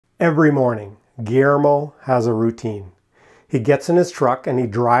Every morning, Guillermo has a routine. He gets in his truck and he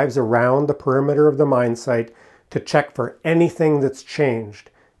drives around the perimeter of the mine site to check for anything that's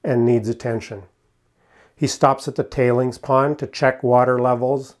changed and needs attention. He stops at the tailings pond to check water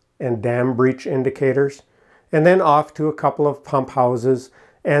levels and dam breach indicators, and then off to a couple of pump houses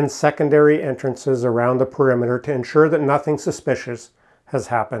and secondary entrances around the perimeter to ensure that nothing suspicious has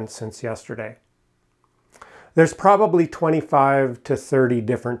happened since yesterday. There's probably 25 to 30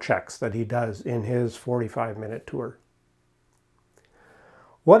 different checks that he does in his 45-minute tour.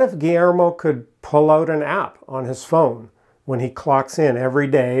 What if Guillermo could pull out an app on his phone when he clocks in every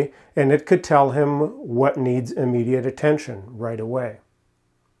day and it could tell him what needs immediate attention right away?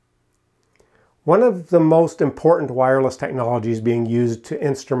 One of the most important wireless technologies being used to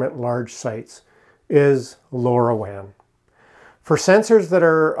instrument large sites is LoRaWAN. For sensors that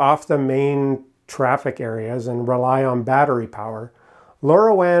are off the main traffic areas and rely on battery power,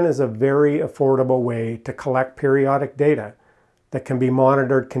 LoRaWAN is a very affordable way to collect periodic data that can be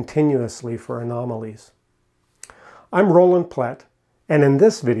monitored continuously for anomalies. I'm Roland Plett, and in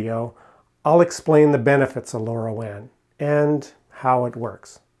this video, I'll explain the benefits of LoRaWAN and how it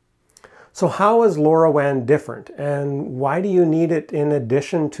works. So how is LoRaWAN different, and why do you need it in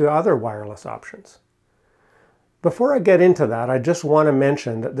addition to other wireless options? Before I get into that, I just want to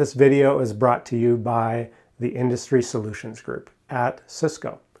mention that this video is brought to you by the Industry Solutions Group at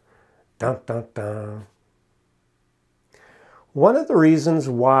Cisco. Dun, dun, dun. One of the reasons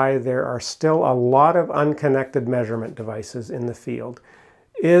why there are still a lot of unconnected measurement devices in the field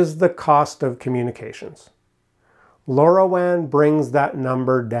is the cost of communications. LoRaWAN brings that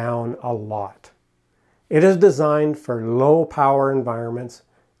number down a lot. It is designed for low power environments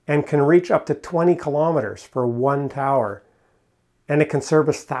and can reach up to 20 kilometers for one tower, and it can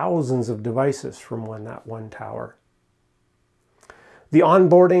service thousands of devices from that one tower. The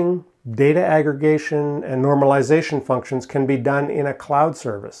onboarding, data aggregation, and normalization functions can be done in a cloud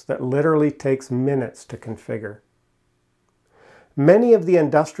service that literally takes minutes to configure. Many of the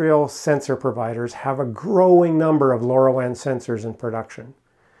industrial sensor providers have a growing number of LoRaWAN sensors in production.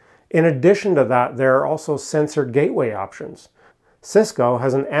 In addition to that, there are also sensor gateway options. Cisco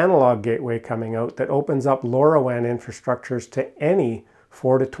has an analog gateway coming out that opens up LoRaWAN infrastructures to any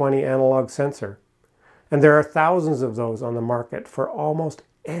 4 to 20 analog sensor. And there are thousands of those on the market for almost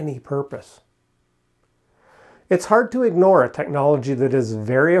any purpose. It's hard to ignore a technology that is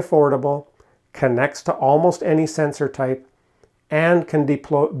very affordable, connects to almost any sensor type, and can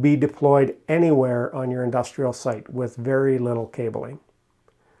be deployed anywhere on your industrial site with very little cabling.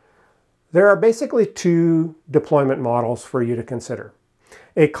 There are basically two deployment models for you to consider: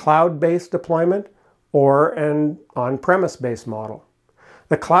 a cloud-based deployment or an on-premise based model.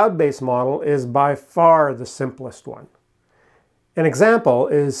 The cloud-based model is by far the simplest one. An example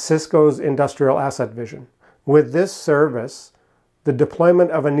is Cisco's Industrial Asset Vision. With this service, the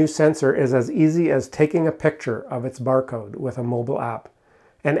deployment of a new sensor is as easy as taking a picture of its barcode with a mobile app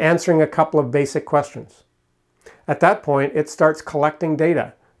and answering a couple of basic questions. At that point, it starts collecting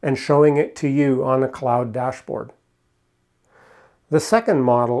data and showing it to you on a cloud dashboard. The second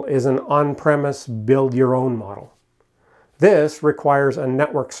model is an on-premise build-your-own model. This requires a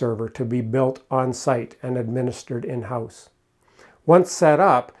network server to be built on-site and administered in-house. Once set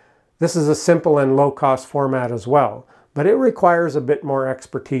up, this is a simple and low-cost format as well, but it requires a bit more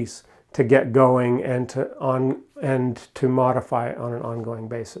expertise to get going and to modify on an ongoing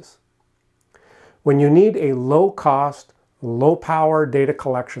basis. When you need a low-cost, low-power data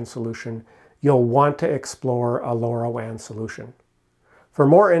collection solution, you'll want to explore a LoRaWAN solution. For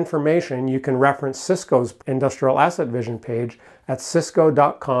more information, you can reference Cisco's Industrial Asset Vision page at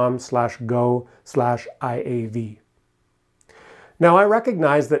cisco.com/go/IAV. Now, I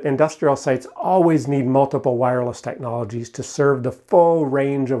recognize that industrial sites always need multiple wireless technologies to serve the full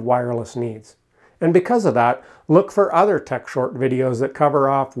range of wireless needs. And because of that, look for other tech short videos that cover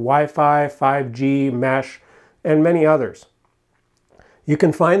off Wi-Fi, 5G, mesh, and many others. You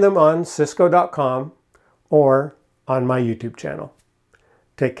can find them on cisco.com or on my YouTube channel.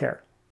 Take care.